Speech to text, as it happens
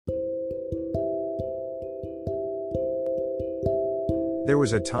There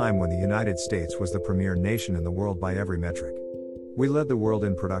was a time when the United States was the premier nation in the world by every metric. We led the world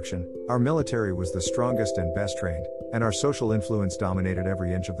in production, our military was the strongest and best trained, and our social influence dominated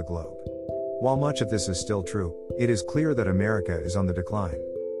every inch of the globe. While much of this is still true, it is clear that America is on the decline.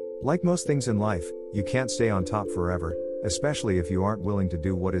 Like most things in life, you can't stay on top forever, especially if you aren't willing to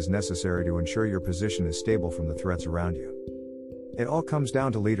do what is necessary to ensure your position is stable from the threats around you. It all comes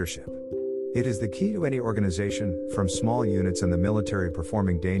down to leadership. It is the key to any organization, from small units in the military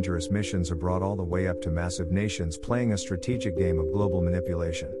performing dangerous missions abroad all the way up to massive nations playing a strategic game of global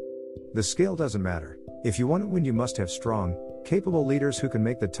manipulation. The scale doesn't matter. If you want to win, you must have strong, capable leaders who can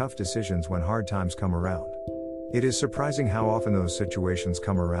make the tough decisions when hard times come around. It is surprising how often those situations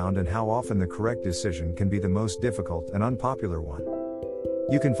come around and how often the correct decision can be the most difficult and unpopular one.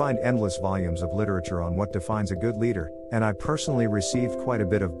 You can find endless volumes of literature on what defines a good leader, and I personally received quite a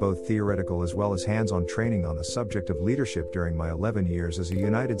bit of both theoretical as well as hands-on training on the subject of leadership during my 11 years as a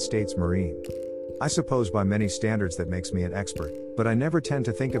United States Marine. I suppose by many standards that makes me an expert, but I never tend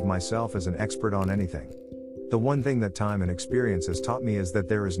to think of myself as an expert on anything. The one thing that time and experience has taught me is that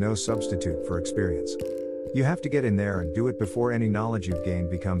there is no substitute for experience. You have to get in there and do it before any knowledge you've gained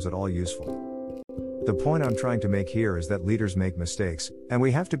becomes at all useful. The point I'm trying to make here is that leaders make mistakes, and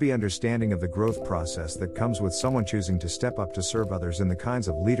we have to be understanding of the growth process that comes with someone choosing to step up to serve others in the kinds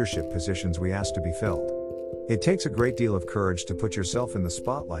of leadership positions we ask to be filled. It takes a great deal of courage to put yourself in the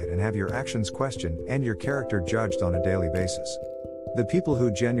spotlight and have your actions questioned and your character judged on a daily basis. The people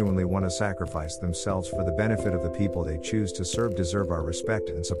who genuinely want to sacrifice themselves for the benefit of the people they choose to serve deserve our respect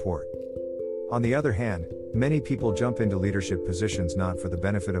and support. On the other hand, many people jump into leadership positions not for the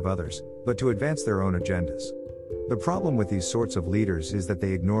benefit of others, but to advance their own agendas. The problem with these sorts of leaders is that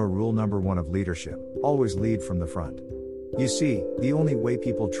they ignore rule number one of leadership: always lead from the front. You see, the only way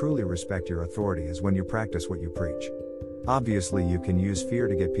people truly respect your authority is when you practice what you preach. Obviously, you can use fear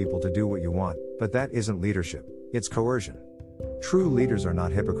to get people to do what you want, but that isn't leadership, it's coercion. True leaders are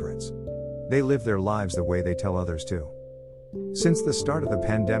not hypocrites. They live their lives the way they tell others to. Since the start of the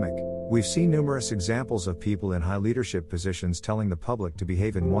pandemic, we've seen numerous examples of people in high leadership positions telling the public to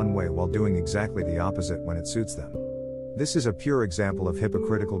behave in one way while doing exactly the opposite when it suits them. This is a pure example of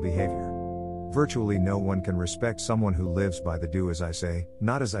hypocritical behavior. Virtually no one can respect someone who lives by the do as I say,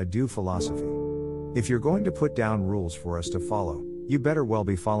 not as I do philosophy. If you're going to put down rules for us to follow, you better well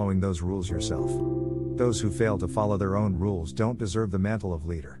be following those rules yourself. Those who fail to follow their own rules don't deserve the mantle of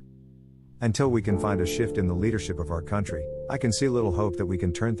leader. Until we can find a shift in the leadership of our country, I can see little hope that we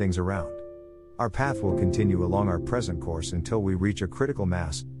can turn things around. Our path will continue along our present course until we reach a critical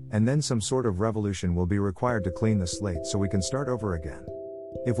mass, and then some sort of revolution will be required to clean the slate so we can start over again.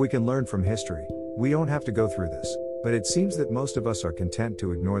 If we can learn from history, we don't have to go through this, but it seems that most of us are content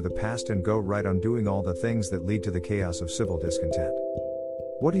to ignore the past and go right on doing all the things that lead to the chaos of civil discontent.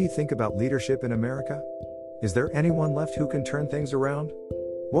 What do you think about leadership in America? Is there anyone left who can turn things around?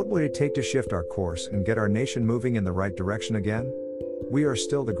 What would it take to shift our course and get our nation moving in the right direction again? We are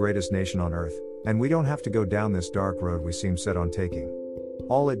still the greatest nation on earth, and we don't have to go down this dark road we seem set on taking.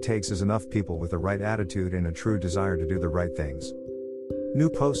 All it takes is enough people with the right attitude and a true desire to do the right things. New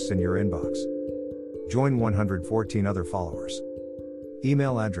posts in your inbox. Join 114 other followers.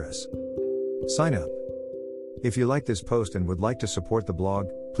 Email address. Sign up. If you like this post and would like to support the blog,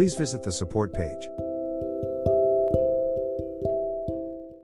 please visit the support page.